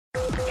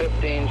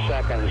15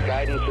 seconds.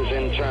 Guidance is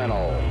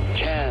internal.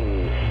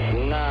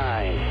 10,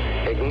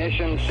 9,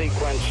 ignition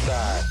sequence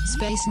start.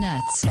 Space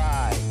Nuts.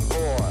 5,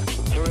 4,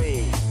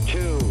 3, 2.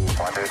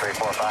 1, 2, 3,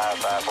 4, 5,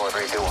 5, 4,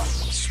 3, 2, 1.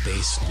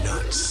 Space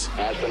Nuts.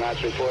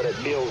 Astronauts report it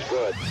feels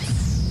good.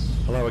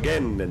 Hello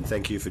again, and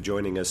thank you for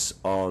joining us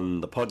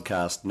on the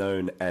podcast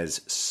known as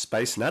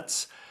Space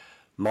Nuts.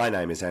 My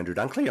name is Andrew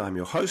Dunkley. I'm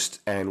your host,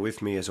 and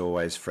with me, as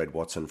always, Fred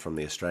Watson from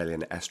the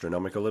Australian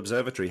Astronomical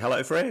Observatory.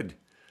 Hello, Fred.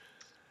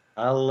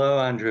 Hello,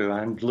 Andrew.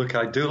 And look,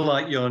 I do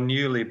like your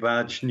newly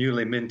badged,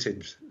 newly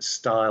minted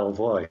style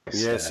voice.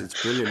 Yes,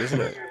 it's brilliant, isn't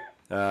it?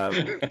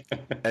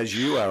 As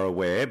you are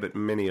aware, but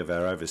many of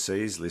our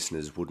overseas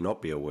listeners would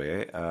not be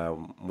aware,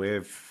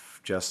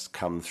 we've just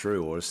come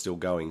through, or are still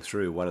going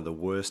through, one of the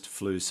worst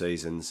flu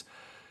seasons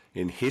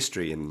in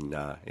history in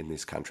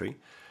this country.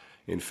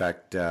 In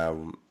fact,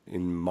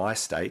 in my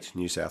state,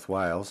 New South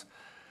Wales,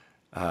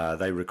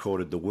 they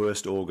recorded the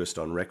worst August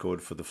on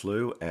record for the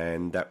flu,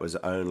 and that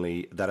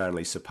only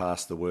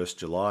surpassed the worst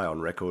July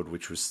on record,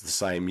 which was the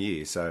same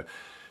year. So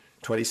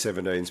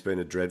 2017's been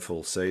a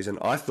dreadful season.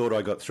 I thought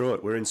I got through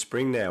it. We're in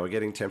spring now. We're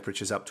getting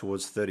temperatures up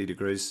towards 30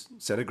 degrees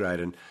centigrade,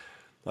 and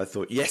I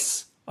thought,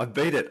 yes, I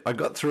beat it. I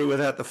got through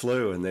without the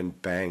flu, and then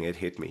bang, it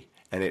hit me,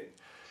 and it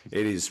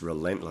is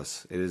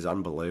relentless. It is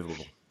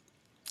unbelievable.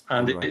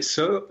 And it's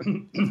so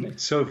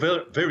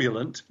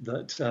virulent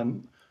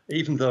that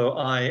even though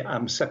I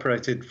am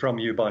separated from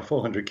you by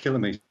 400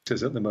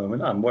 kilometres at the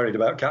moment, I'm worried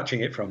about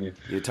catching it from you.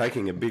 You're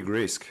taking a big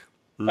risk.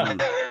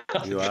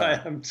 You are. I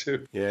am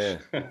too. Yeah.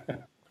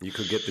 You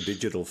could get the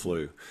digital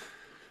flu.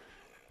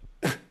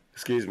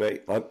 Excuse me.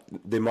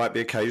 There might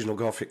be occasional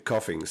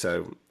coughing,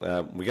 so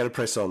we're going to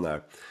press on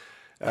though.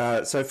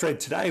 So, Fred,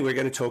 today we're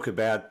going to talk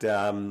about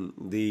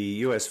the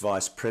US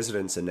Vice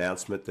President's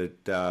announcement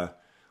that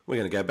we're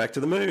going to go back to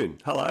the moon.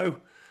 Hello.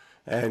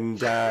 And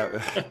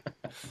the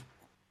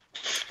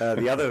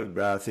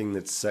other thing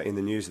that's in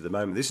the news at the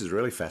moment, this is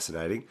really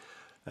fascinating,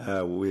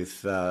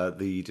 with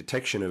the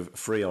detection of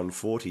Freon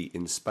 40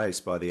 in space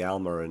by the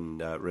ALMA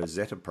and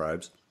Rosetta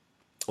probes,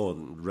 or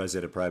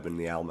Rosetta probe and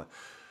the ALMA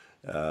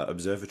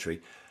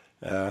observatory.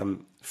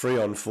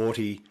 Freon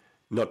 40,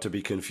 not to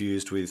be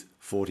confused with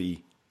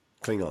 40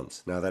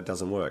 Klingons. No, that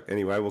doesn't work.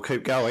 Anyway, we'll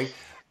keep going.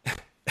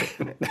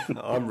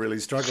 I'm really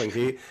struggling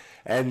here.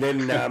 And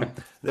then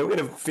we're going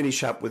to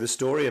finish up with a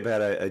story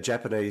about a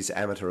Japanese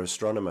amateur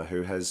astronomer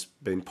who has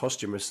been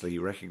posthumously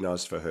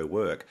recognised for her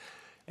work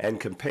and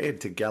compared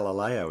to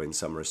Galileo in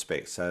some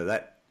respects. So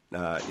that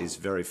is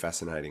very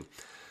fascinating.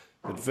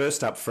 But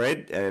first up,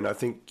 Fred, and I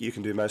think you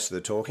can do most of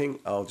the talking.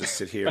 I'll just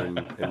sit here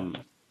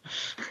and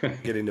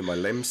get into my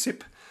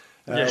Lemsip.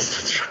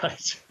 Yes, that's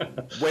right.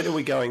 When are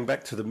we going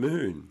back to the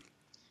moon?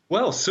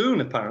 Well, soon,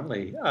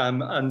 apparently.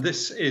 And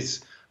this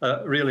is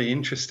a really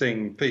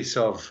interesting piece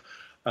of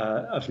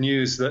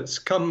news that's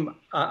come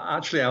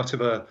actually out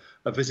of a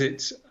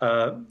visit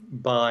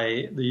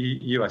by the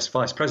US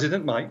Vice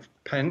President, Mike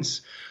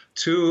Pence,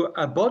 to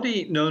a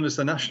body known as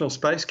the National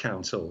Space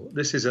Council.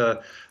 This is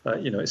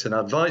it's an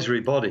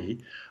advisory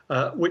body,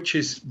 which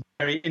is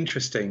very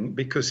interesting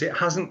because it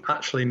hasn't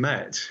actually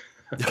met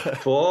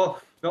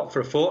not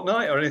for a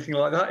fortnight or anything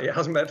like that. It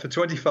hasn't met for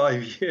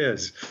 25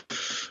 years.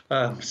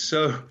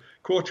 So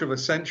quarter of a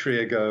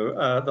century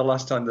ago, the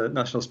last time the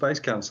National Space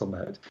Council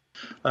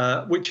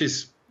met, which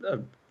is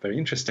very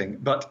interesting.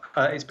 But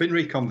it's been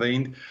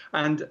reconvened,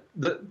 and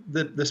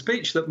the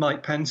speech that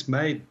Mike Pence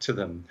made to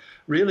them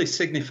really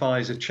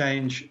signifies a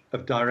change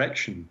of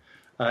direction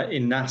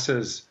in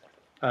NASA's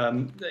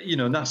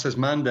NASA's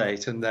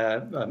mandate and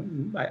their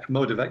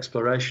mode of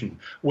exploration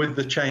with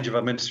the change of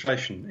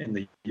administration in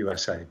the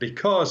USA,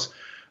 because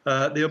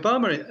the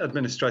Obama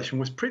administration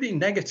was pretty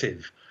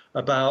negative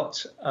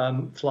about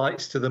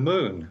flights to the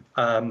moon.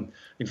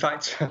 In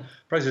fact,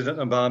 President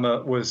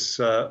Obama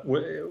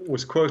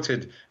was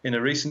quoted in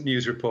a recent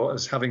news report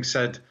as having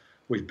said,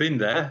 "We've been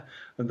there,"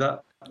 and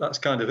that's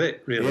kind of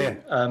it, really. Yeah.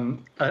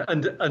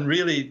 And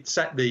really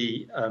set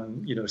the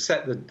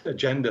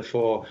agenda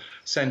for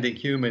sending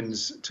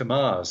humans to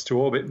Mars, to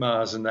orbit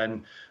Mars, and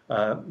then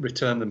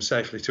return them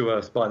safely to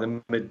Earth by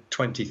the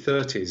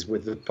mid-2030s,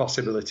 with the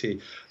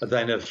possibility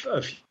then of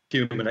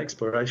human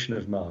exploration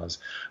of Mars.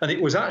 And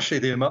it was actually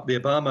the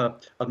Obama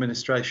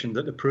administration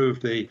that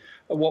approved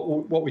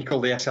what we call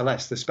the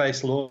SLS, the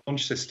Space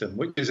Launch System,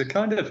 which is a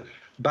kind of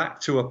back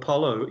to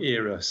Apollo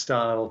era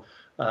style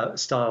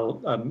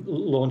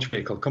launch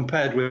vehicle,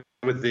 compared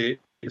with the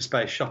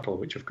Space Shuttle,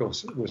 which of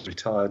course was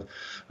retired.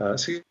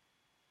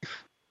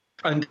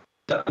 And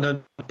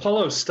an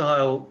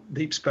Apollo-style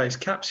deep space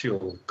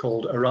capsule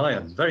called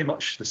Orion, very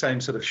much the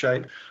same sort of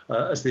shape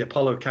as the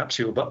Apollo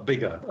capsule, but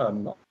bigger.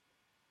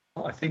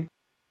 I think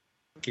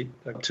the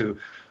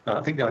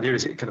idea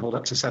is it can hold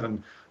up to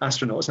 7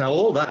 astronauts. Now,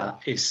 all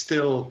that is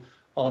still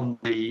on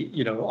the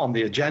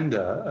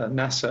agenda.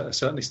 NASA are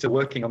certainly still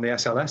working on the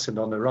SLS and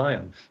on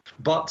Orion,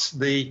 but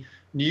the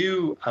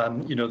new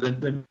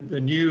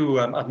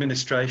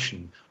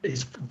administration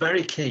is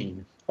very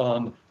keen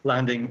on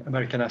landing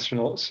American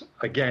astronauts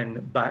again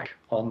back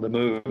on the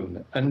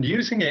moon, and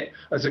using it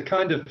as a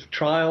kind of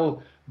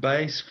trial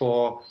base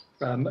for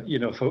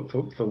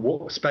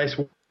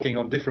spacewalking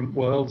on different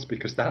worlds,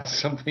 because that's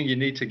something you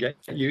need to get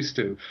used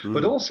to,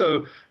 but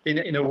also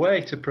in a way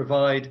to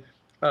provide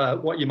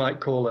what you might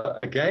call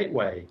a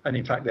gateway. And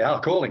in fact, they are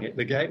calling it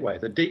the gateway,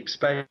 the Deep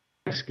Space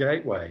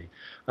Gateway,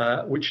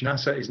 which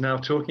NASA is now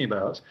talking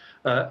about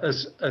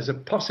as a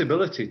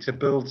possibility to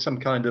build some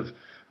kind of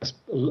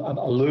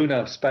a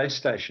lunar space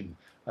station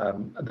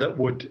that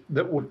would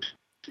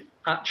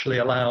actually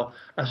allow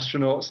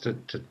astronauts to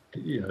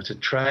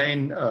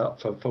train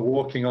for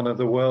walking on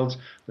other worlds,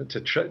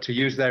 to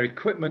use their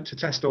equipment to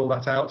test all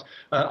that out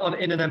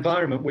in an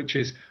environment which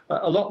is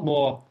a lot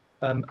more,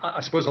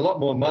 I suppose, a lot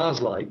more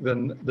Mars-like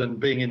than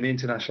being in the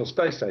International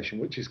Space Station,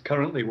 which is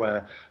currently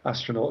where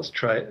astronauts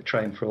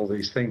train for all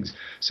these things.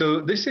 So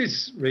this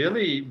is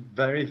really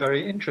very,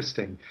 very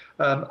interesting.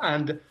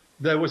 And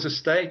there was a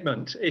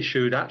statement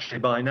issued actually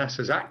by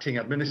NASA's acting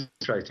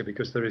administrator,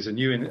 because there is a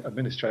new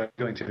administrator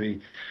going to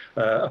be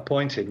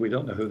appointed. We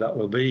don't know who that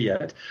will be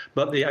yet.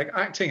 But the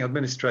acting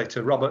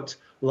administrator, Robert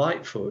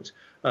Lightfoot,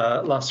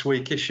 last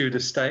week issued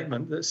a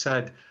statement that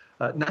said,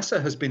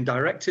 NASA has been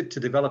directed to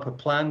develop a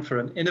plan for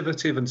an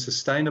innovative and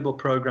sustainable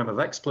program of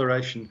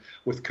exploration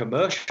with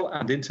commercial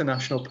and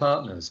international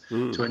partners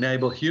to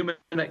enable human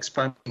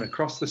expansion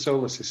across the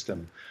solar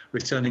system,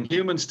 returning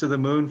humans to the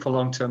moon for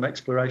long-term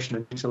exploration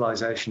and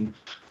utilization,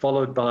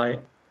 followed by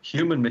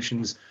human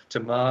missions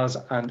to Mars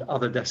and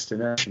other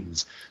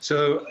destinations.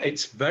 So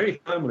it's very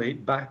firmly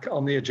back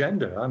on the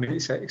agenda. I mean,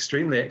 it's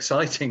extremely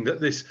exciting that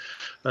this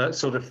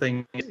sort of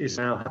thing is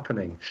now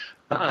happening.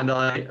 And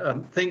I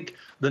think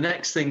the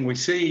next thing we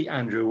see,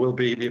 Andrew, will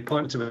be the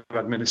appointment of an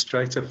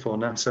administrator for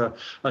NASA,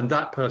 and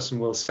that person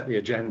will set the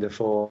agenda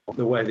for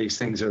the way these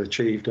things are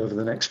achieved over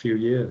the next few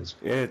years.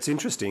 Yeah, it's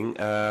interesting.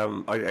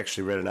 I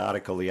actually read an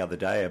article the other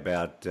day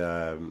about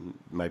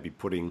maybe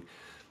putting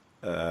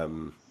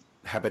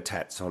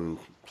habitats on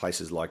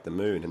places like the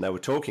moon, and they were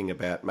talking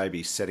about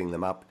maybe setting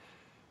them up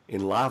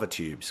in lava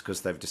tubes,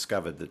 because they've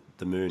discovered that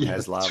the moon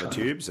has lava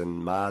tubes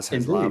and Mars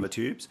has lava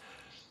tubes.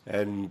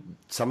 And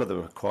some of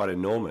them are quite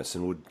enormous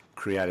and would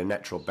create a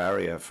natural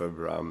barrier for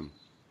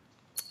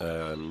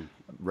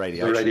radiation.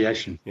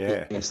 Radiation.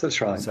 Yeah. Yes, that's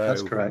right. So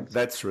that's correct.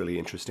 That's really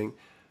interesting.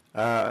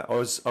 I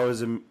was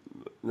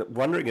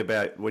wondering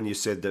about when you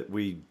said that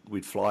we'd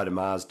fly to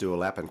Mars, do a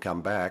lap, and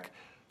come back.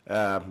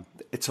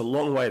 It's a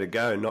long way to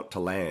go not to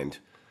land,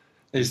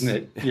 isn't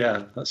it?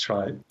 Yeah, that's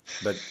right.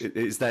 But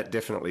is that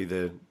definitely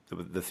the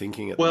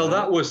thinking? Well,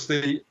 that was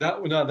the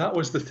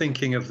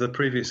thinking of the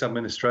previous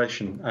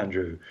administration,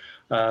 Andrew,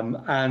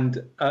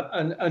 and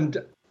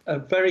a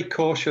very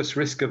cautious,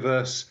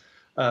 risk-averse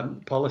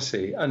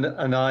policy,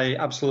 and I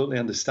absolutely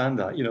understand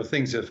that. You know,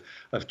 things have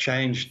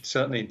changed,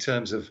 certainly in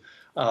terms of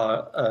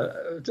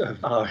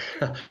our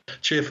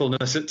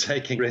cheerfulness at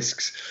taking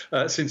risks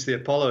since the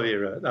Apollo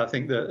era. I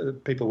think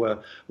that people were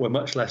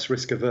much less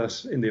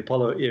risk-averse in the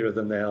Apollo era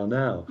than they are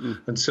now,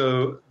 and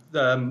so.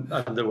 And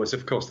there was,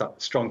 of course,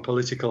 that strong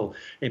political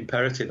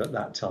imperative at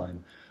that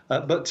time.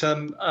 But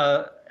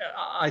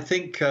I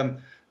think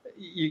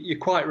you're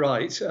quite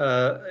right.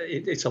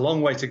 It's a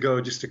long way to go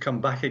just to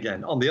come back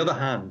again. On the other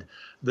hand,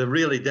 the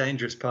really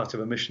dangerous part of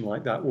a mission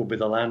like that will be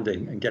the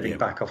landing and getting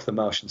back off the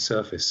Martian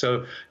surface.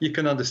 So you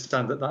can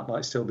understand that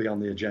might still be on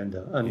the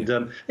agenda. And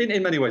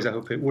in many ways, I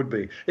hope it would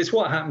be. It's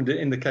what happened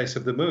in the case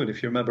of the moon.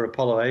 If you remember,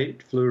 Apollo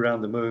 8 flew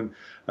around the moon,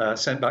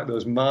 sent back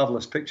those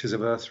marvelous pictures of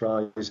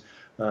Earthrise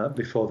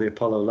before the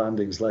Apollo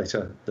landings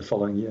later the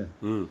following year.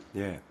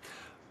 Yeah.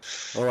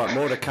 All right,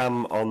 more to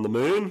come on the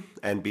moon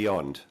and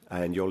beyond.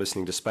 And you're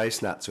listening to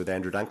Space Nuts with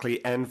Andrew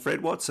Dunkley and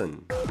Fred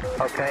Watson.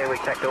 Okay, we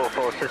checked all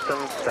 4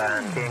 systems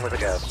and skiing with a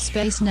go.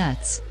 Space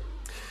Nuts.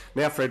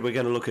 Now, Fred, we're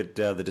going to look at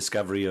the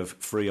discovery of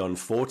Freon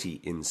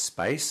 40 in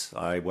space.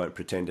 I won't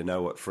pretend to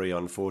know what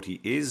Freon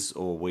 40 is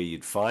or where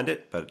you'd find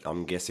it, but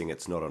I'm guessing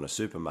it's not on a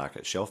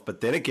supermarket shelf.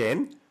 But then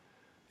again,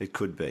 it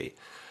could be.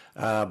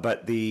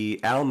 But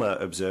the ALMA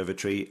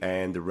Observatory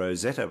and the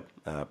Rosetta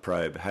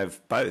probe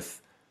have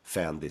both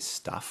found this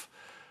stuff.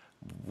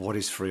 What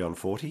is Freon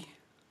 40?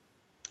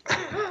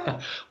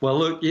 Well,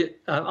 look,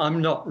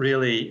 I'm not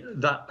really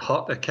that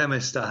hot a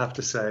chemist, I have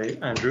to say,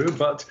 Andrew,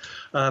 but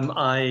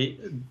I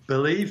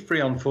believe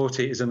Freon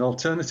 40 is an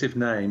alternative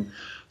name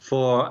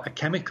for a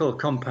chemical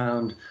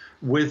compound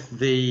with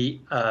the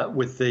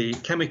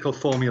chemical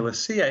formula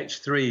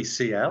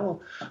CH3Cl,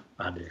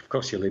 and of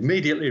course you'll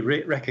immediately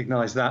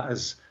recognize that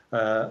as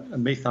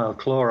methyl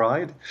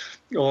chloride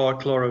or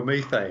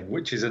chloromethane,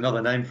 which is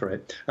another name for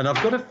it. And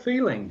I've got a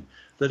feeling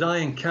that I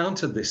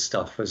encountered this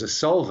stuff as a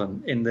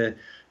solvent in the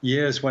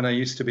years when I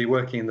used to be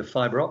working in the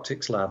fibre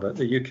optics lab at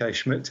the UK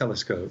Schmidt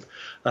telescope,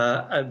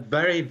 a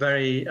very,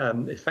 very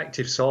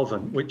effective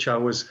solvent, which I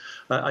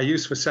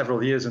used for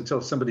several years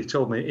until somebody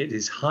told me it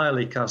is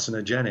highly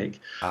carcinogenic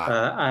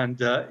and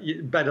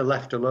better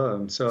left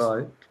alone. So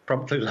I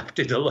promptly left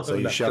it alone. So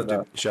you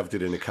shoved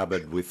it in a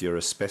cupboard with your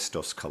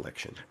asbestos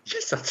collection.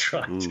 Yes, that's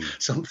right.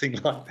 Something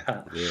like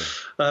that.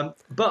 Yeah.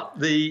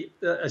 But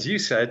as you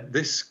said,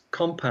 this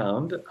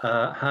compound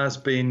has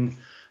been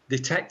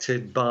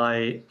detected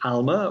by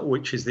ALMA,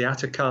 which is the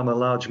Atacama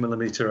Large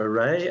Millimeter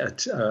Array,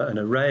 an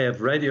array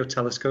of radio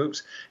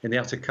telescopes in the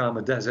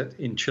Atacama Desert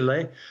in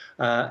Chile.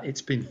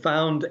 It's been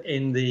found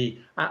in the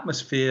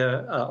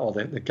atmosphere or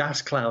the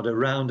gas cloud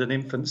around an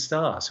infant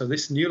star. So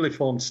this newly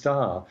formed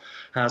star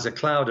has a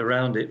cloud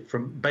around it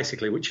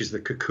which is the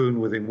cocoon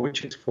within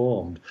which it's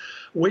formed,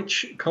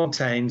 which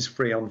contains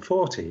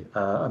Freon-40,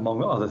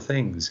 among other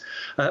things.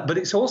 But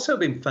it's also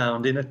been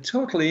found in a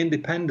totally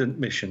independent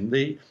mission,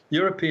 the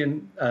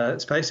European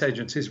Space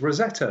Agency's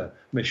Rosetta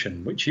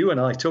mission, which you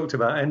and I talked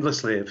about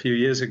endlessly a few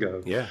years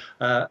ago. Yeah.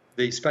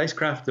 The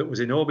spacecraft that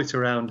was in orbit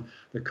around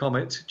the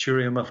comet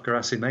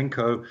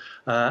Churyumov-Gerasimenko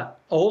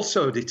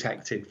also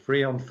detected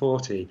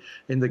Freon-40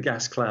 in the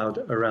gas cloud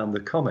around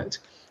the comet.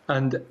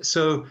 And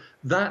so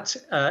that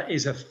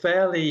is a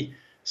fairly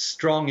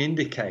strong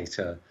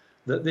indicator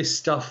that this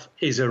stuff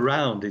is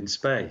around in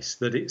space,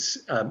 that it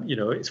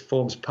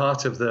forms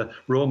part of the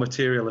raw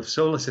material of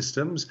solar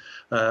systems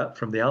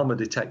from the ALMA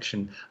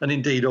detection, and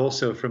indeed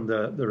also from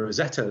the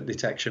Rosetta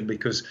detection,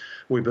 because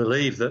we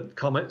believe that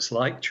comets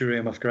like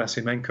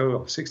Churyumov-Gerasimenko,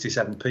 or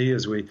 67P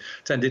as we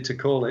tended to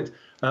call it,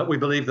 we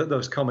believe that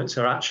those comets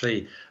are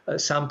actually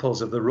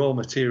samples of the raw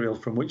material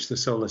from which the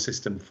solar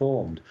system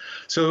formed.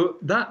 So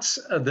that's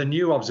the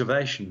new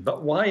observation.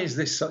 But why is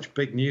this such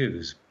big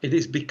news? It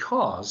is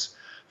because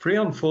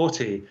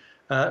Freon-40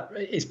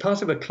 is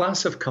part of a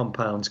class of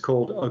compounds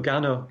called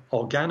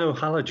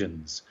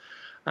organohalogens.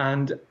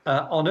 And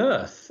on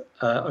Earth,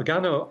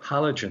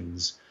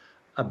 organohalogens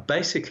are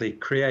basically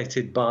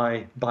created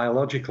by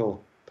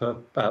biological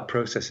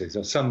processes,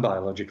 or some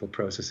biological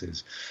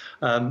processes.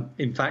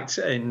 In fact,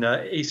 in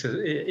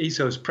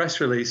ESO's press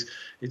release,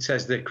 it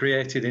says they're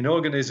created in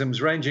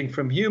organisms ranging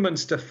from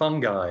humans to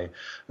fungi,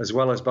 as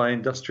well as by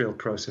industrial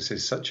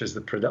processes such as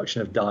the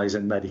production of dyes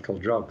and medical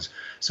drugs.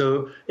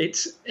 So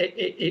it's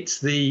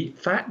the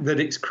fact that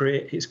it's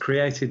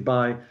created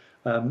by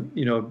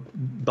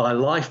by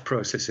life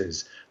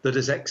processes that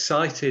has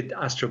excited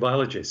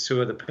astrobiologists, who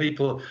are the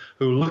people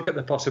who look at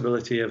the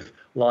possibility of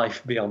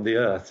life beyond the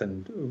Earth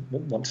and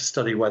want to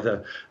study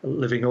whether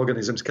living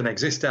organisms can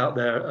exist out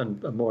there,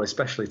 and more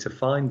especially to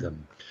find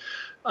them.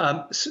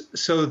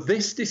 So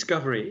this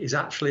discovery is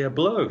actually a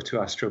blow to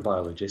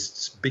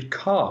astrobiologists,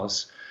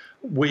 because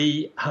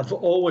we have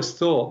always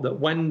thought that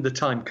when the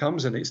time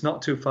comes, and it's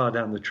not too far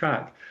down the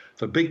track,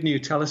 for big new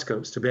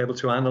telescopes to be able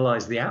to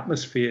analyze the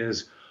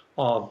atmospheres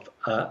of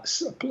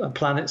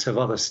planets of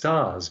other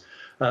stars,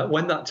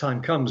 when that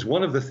time comes,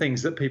 one of the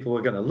things that people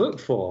were going to look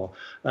for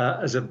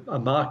as a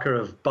marker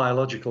of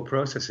biological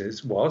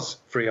processes was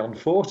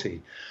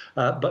Freon-40.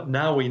 But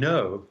now we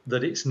know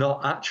that it's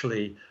not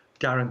actually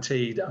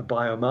guaranteed a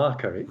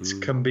biomarker.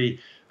 It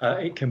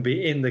can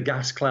be in the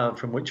gas cloud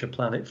from which a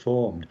planet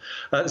formed.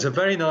 There's a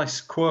very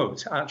nice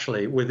quote,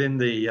 actually, within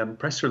the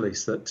press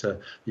release that the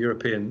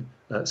European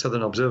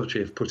Southern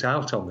Observatory have put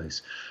out on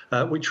this,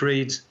 which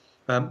reads,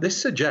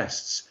 "This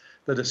suggests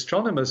that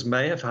astronomers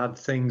may have had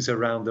things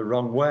around the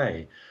wrong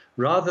way.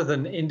 Rather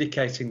than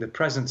indicating the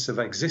presence of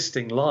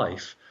existing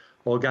life,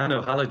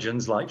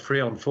 organohalogens like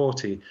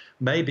Freon-40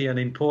 may be an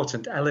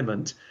important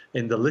element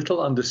in the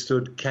little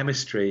understood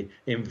chemistry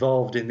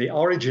involved in the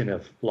origin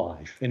of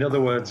life." In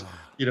other words,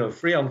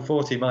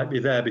 Freon-40 might be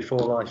there before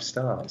life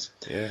starts.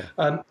 Yeah.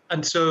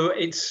 And so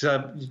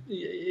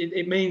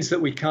it means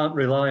that we can't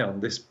rely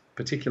on this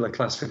particular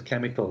class of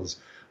chemicals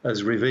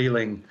as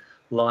revealing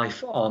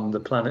life on the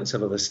planets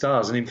of other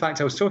stars. And in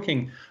fact, I was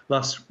talking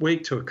last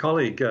week to a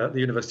colleague at the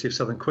University of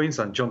Southern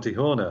Queensland, Jonty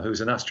Horner, who's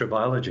an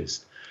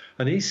astrobiologist,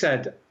 and he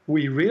said,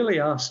 we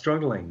really are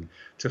struggling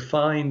to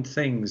find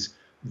things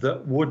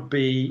that would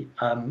be,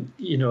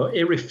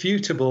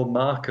 irrefutable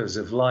markers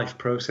of life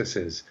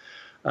processes.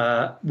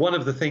 One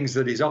of the things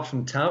that is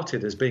often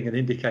touted as being an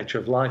indicator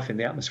of life in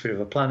the atmosphere of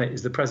a planet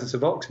is the presence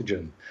of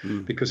oxygen,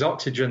 because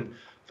oxygen,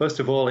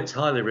 first of all, it's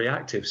highly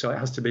reactive, so it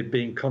has to be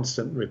being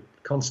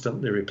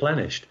constantly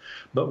replenished.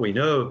 But we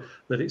know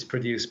that it's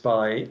produced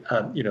by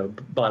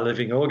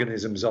living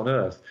organisms on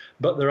Earth.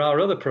 But there are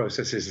other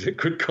processes that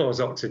could cause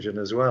oxygen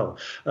as well.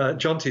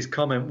 Jonty's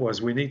comment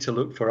was, we need to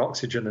look for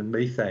oxygen and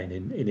methane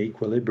in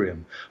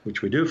equilibrium,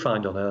 which we do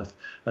find on Earth,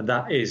 and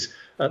that is,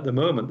 at the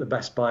moment, the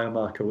best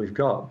biomarker we've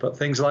got. But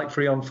things like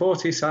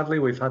Freon-40, sadly,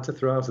 we've had to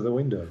throw out of the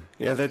window.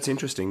 Yeah, that's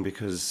interesting,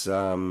 because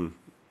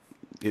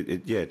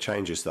it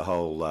changes the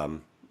whole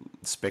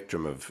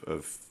spectrum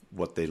of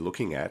what they're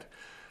looking at.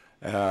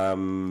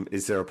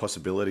 Is there a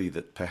possibility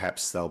that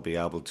perhaps they'll be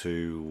able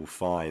to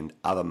find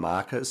other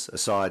markers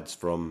aside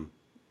from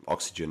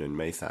oxygen and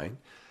methane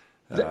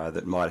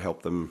that might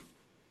help them,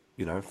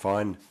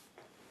 find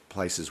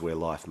places where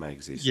life may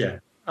exist. Yeah.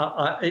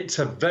 It's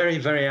a very,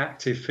 very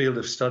active field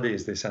of study,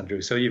 is this,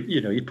 Andrew. So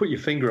you put your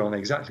finger on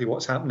exactly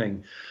what's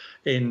happening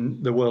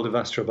in the world of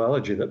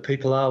astrobiology, that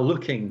people are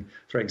looking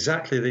for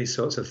exactly these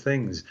sorts of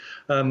things.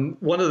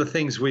 One of the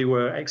things we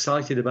were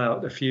excited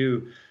about a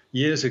few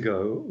years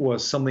ago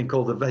was something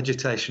called the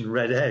vegetation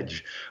red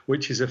edge,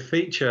 which is a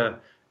feature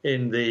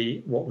in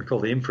what we call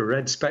the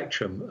infrared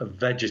spectrum of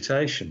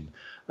vegetation.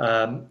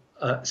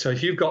 So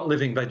if you've got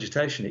living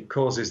vegetation, it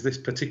causes this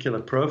particular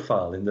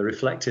profile in the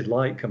reflected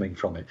light coming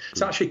from it.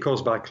 It's actually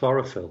caused by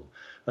chlorophyll,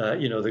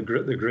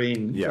 the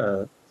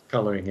green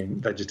colouring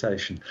in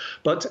vegetation.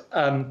 But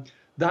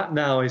that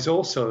now is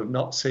also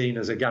not seen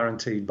as a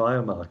guaranteed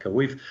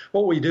biomarker.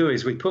 What we do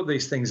is we put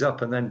these things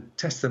up and then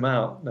test them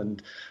out,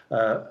 and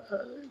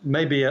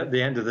maybe at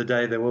the end of the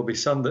day there will be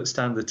some that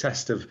stand the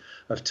test of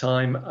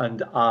time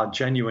and are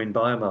genuine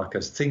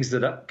biomarkers, things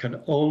that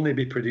can only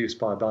be produced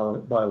by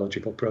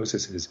biological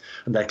processes,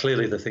 and they're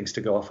clearly the things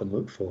to go off and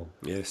look for.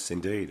 Yes,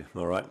 indeed.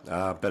 All right,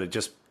 but it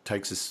just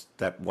takes us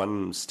that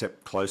one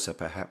step closer,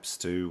 perhaps,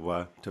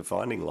 to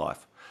finding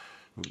life.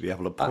 We'll be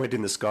able to point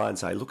in the sky and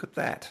say, "Look at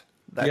that!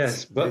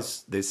 Yes,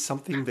 but there's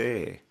something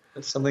there."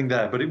 There's something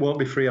there, but it won't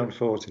be free on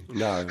 40.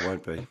 No, it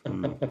won't be.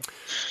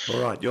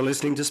 All right, you're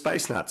listening to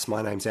Space Nuts.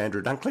 My name's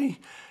Andrew Dunkley,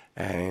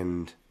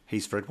 and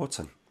he's Fred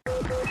Watson. 3,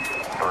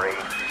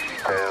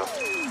 2,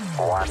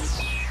 1.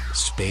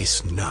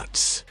 Space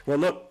Nuts. Well,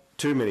 not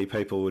too many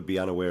people would be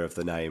unaware of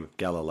the name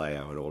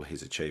Galileo and all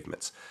his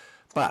achievements.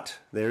 But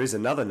there is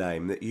another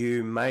name that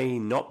you may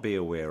not be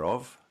aware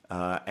of,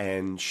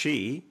 and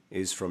she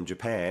is from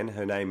Japan.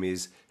 Her name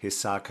is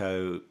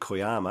Hisako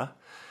Koyama,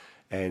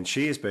 and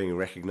she is being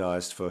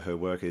recognised for her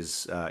work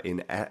in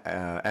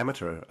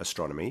amateur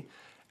astronomy,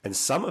 and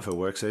some of her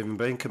works have even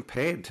been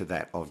compared to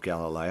that of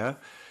Galileo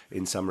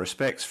in some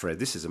respects. Fred,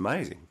 this is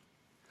amazing.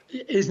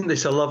 Isn't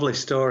this a lovely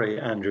story,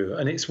 Andrew?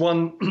 And it's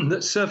one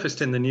that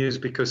surfaced in the news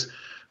because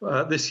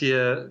this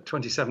year,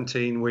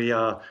 2017, we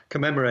are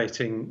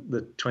commemorating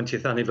the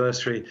 20th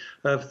anniversary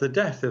of the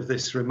death of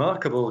this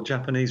remarkable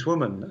Japanese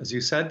woman, as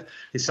you said,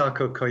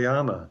 Hisako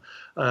Koyama,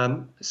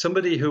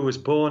 somebody who was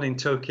born in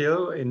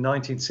Tokyo in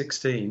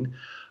 1916,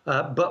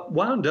 but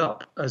wound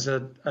up as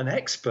an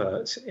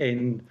expert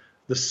in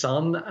the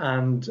sun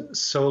and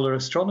solar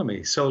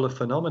astronomy, solar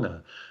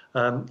phenomena.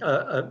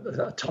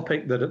 A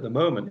topic that at the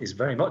moment is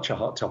very much a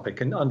hot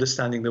topic, and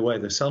understanding the way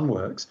the sun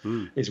works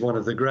is one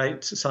of the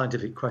great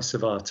scientific quests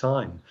of our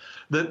time.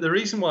 The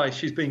reason why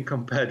she's been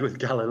compared with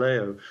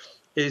Galileo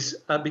is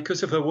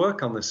because of her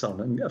work on the sun.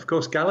 And of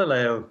course,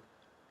 Galileo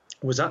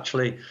was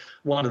actually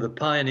one of the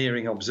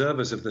pioneering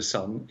observers of the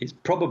sun. It's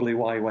probably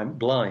why he went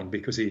blind,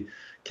 because he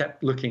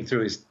kept looking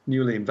through his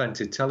newly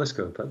invented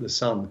telescope at the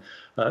sun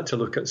to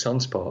look at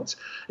sunspots.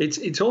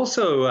 It's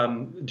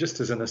also, just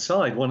as an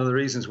aside, one of the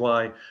reasons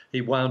why he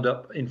wound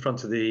up in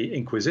front of the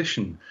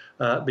Inquisition,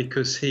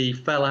 because he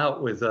fell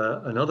out with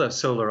another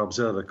solar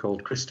observer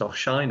called Christoph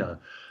Scheiner.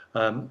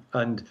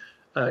 And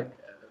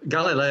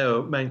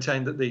Galileo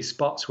maintained that these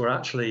spots were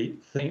actually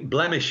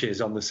blemishes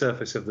on the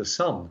surface of the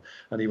sun,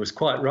 and he was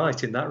quite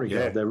right in that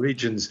regard. Yeah. They're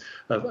regions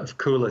of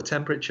cooler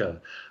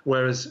temperature,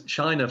 whereas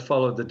Scheiner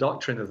followed the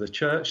doctrine of the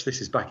church. This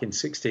is back in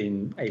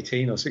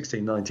 1618 or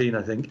 1619,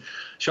 I think.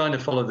 Scheiner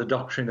followed the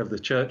doctrine of the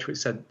church, which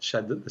said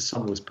that the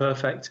sun was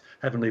perfect,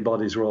 heavenly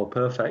bodies were all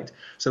perfect.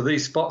 So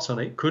these spots on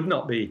it could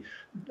not be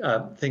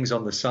things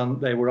on the sun.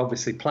 They were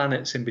obviously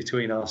planets in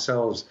between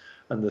ourselves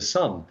and the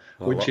sun,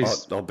 which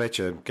is... I'll bet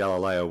you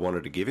Galileo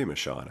wanted to give him a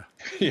Scheiner.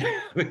 Yeah,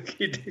 I think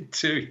he did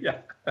too, yeah.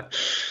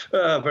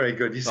 Very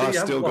good. You see, I've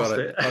still got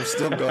it. I've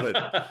still got it.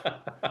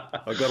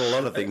 I've got a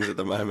lot of things at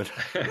the moment.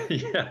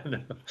 Yeah,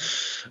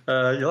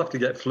 no. You'll have to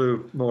get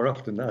flu more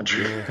often,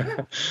 Andrew.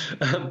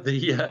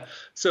 Yeah.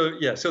 So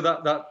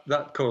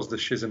that caused the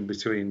schism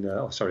between,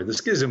 the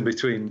schism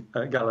between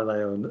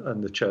Galileo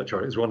and the church,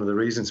 or it was one of the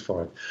reasons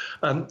for it.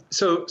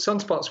 So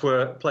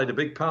sunspots played a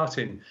big part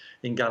in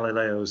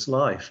Galileo's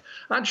life.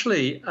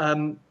 Actually,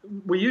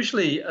 we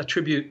usually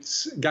attribute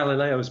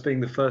Galileo as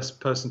being the first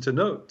person to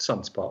note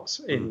sunspots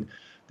in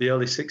the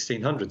early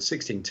 1600s.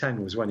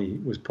 1610 was when he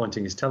was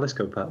pointing his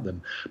telescope at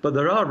them. But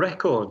there are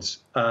records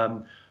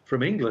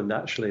from England,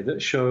 actually,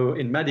 that show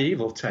in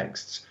medieval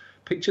texts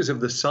pictures of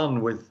the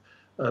sun with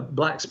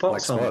black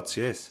spots on it,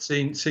 yes.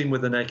 Seen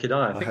with the naked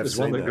eye. I think there's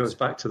one that goes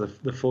back to the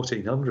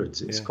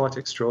 1400s. It's quite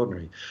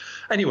extraordinary.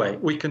 Anyway,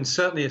 we can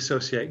certainly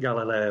associate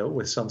Galileo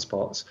with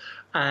sunspots.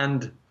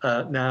 And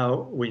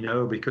now we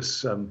know,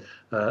 because an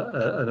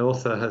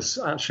author has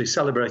actually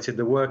celebrated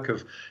the work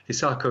of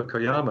Hisako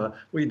Koyama,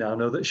 we now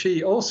know that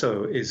she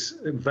also is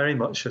very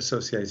much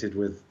associated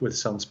with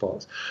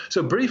sunspots.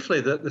 So briefly,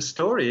 the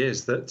story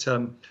is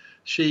that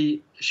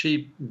she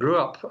grew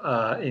up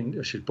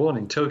she was born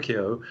in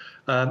Tokyo,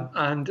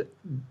 and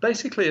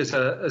basically as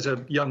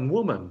a young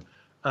woman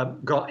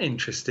got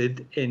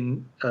interested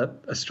in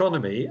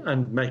astronomy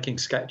and making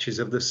sketches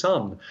of the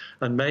sun,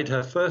 and made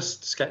her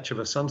first sketch of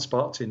a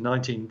sunspot in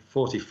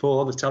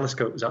 1944. The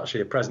telescope was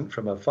actually a present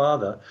from her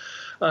father,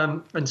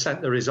 and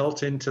sent the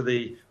result into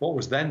what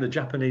was then the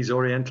Japanese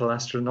Oriental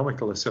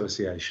Astronomical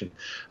Association,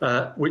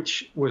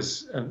 which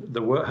was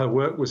her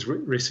work was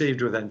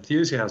received with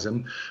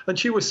enthusiasm, and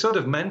she was sort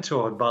of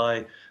mentored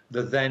by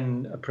the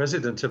then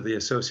president of the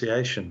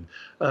association.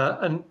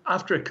 And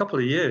after a couple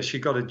of years, she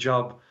got a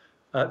job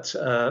at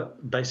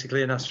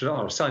basically a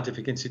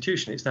scientific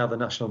institution. It's now the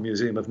National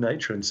Museum of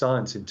Nature and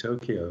Science in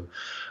Tokyo,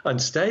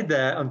 and stayed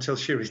there until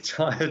she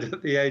retired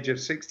at the age of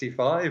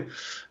 65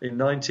 in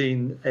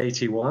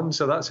 1981.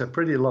 So that's a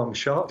pretty long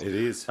shot. It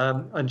is.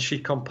 And she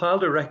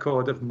compiled a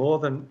record of more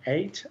than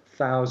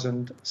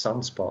 8,000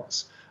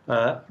 sunspots.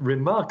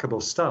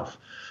 Remarkable stuff.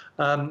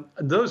 And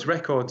those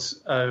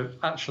records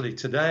actually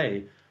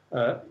today,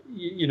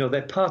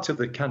 they're part of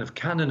the kind of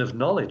canon of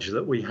knowledge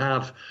that we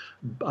have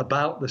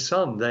about the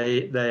sun.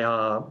 They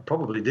are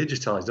probably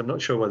digitized. I'm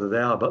not sure whether they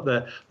are, but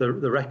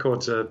the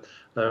records are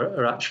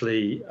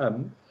actually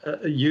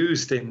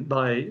used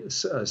by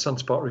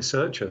sunspot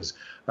researchers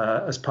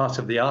as part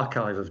of the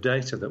archive of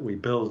data that we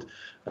build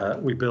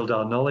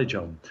our knowledge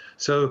on.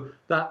 So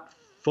that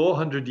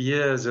 400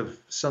 years of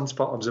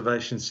sunspot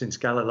observations since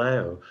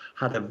Galileo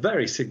had a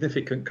very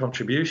significant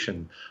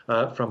contribution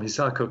from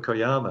Hisako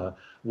Koyama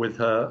with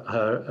her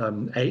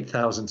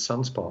 8,000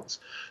 sunspots.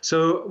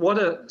 So what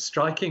a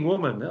striking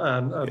woman.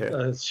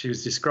 She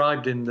was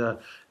described in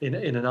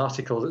an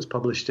article that's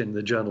published in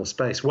the journal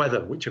Space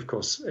Weather, which of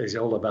course is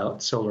all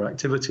about solar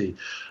activity,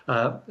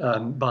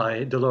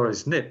 by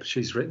Dolores Knipp.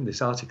 She's written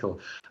this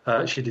article.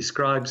 She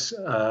describes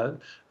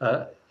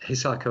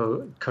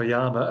Hisako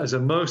Koyama as a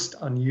most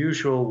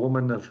unusual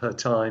woman of her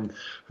time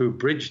who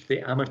bridged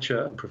the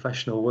amateur and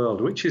professional world,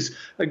 which is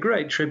a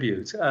great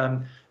tribute.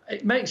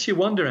 It makes you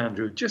wonder,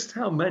 Andrew, just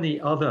how many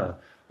other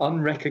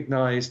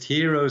unrecognized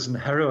heroes and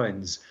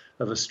heroines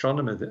of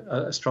astronomy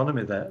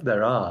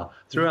there are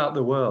throughout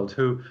the world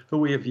who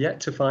we have yet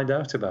to find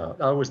out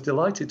about. I was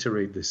delighted to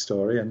read this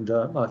story, and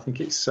I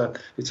think it's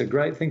a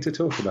great thing to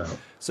talk about.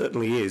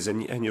 Certainly is,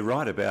 and you're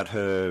right about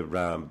her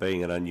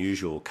being an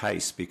unusual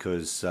case,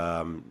 because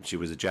she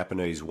was a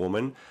Japanese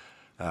woman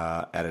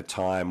at a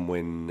time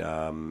when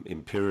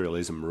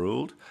imperialism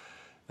ruled.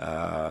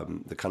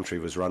 The country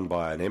was run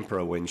by an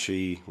emperor when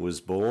she was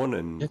born,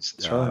 and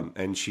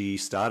and she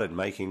started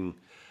making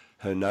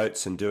her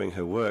notes and doing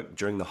her work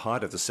during the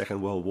height of the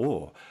Second World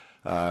War,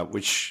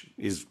 which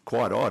is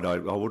quite odd. I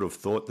would have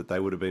thought that they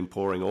would have been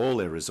pouring all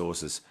their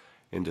resources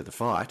into the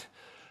fight.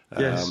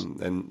 Yes.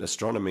 And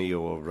astronomy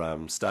or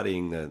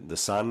studying the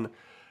sun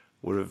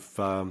would have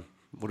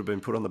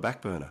been put on the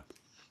back burner.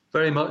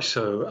 Very much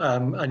so.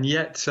 And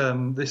yet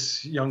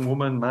this young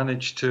woman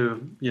managed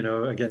to,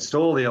 against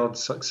all the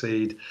odds,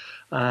 succeed.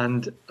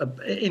 And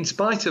in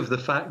spite of the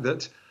fact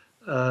that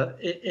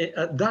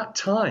at that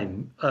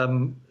time,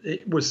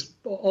 it was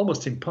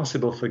almost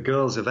impossible for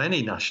girls of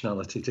any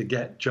nationality to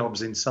get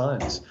jobs in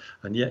science,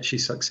 and yet she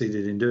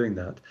succeeded in doing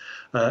that.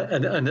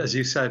 And as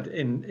you said,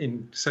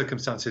 in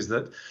circumstances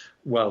that,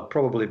 well,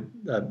 probably,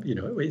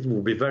 it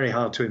will be very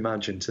hard to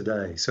imagine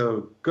today.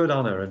 So good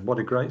on her, and what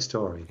a great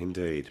story.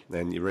 Indeed.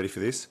 And you ready for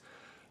this?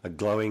 A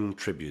glowing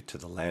tribute to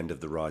the land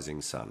of the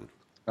rising sun.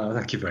 Oh,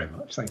 thank you very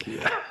much. Thank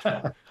you.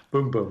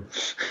 Boom, boom.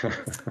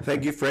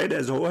 Thank you, Fred,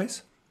 as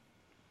always.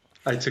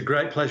 It's a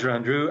great pleasure,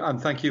 Andrew,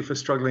 and thank you for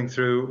struggling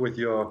through with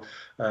your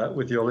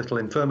little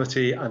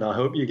infirmity, and I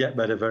hope you get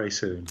better very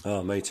soon.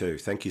 Oh, me too.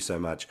 Thank you so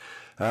much.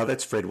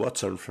 That's Fred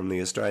Watson from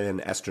the Australian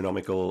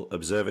Astronomical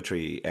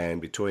Observatory, and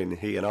between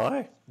he and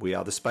I, we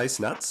are the Space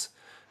Nuts,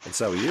 and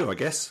so are you, I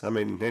guess. I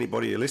mean,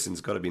 anybody who listens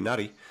has got to be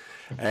nutty.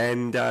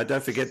 And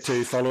don't forget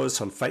to follow us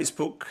on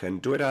Facebook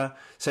and Twitter.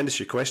 Send us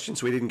your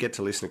questions. We didn't get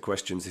to listener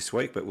questions this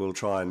week, but we'll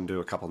try and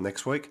do a couple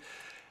next week.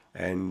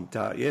 And,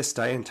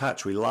 stay in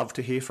touch. We love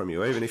to hear from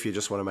you, even if you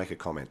just want to make a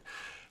comment.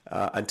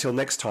 Until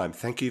next time,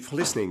 thank you for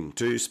listening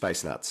to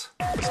Space Nuts.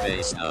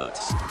 Space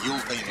Nuts.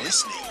 You've been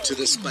listening to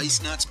the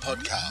Space Nuts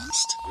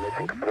podcast.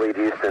 Mission complete,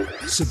 Houston.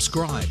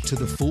 Subscribe to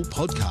the full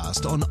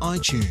podcast on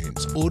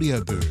iTunes,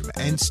 Audio Boom,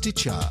 and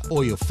Stitcher,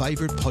 or your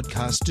favourite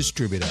podcast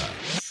distributor.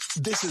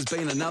 This has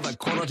been another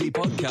quality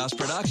podcast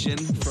production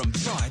from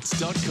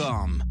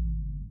Bitesz.com.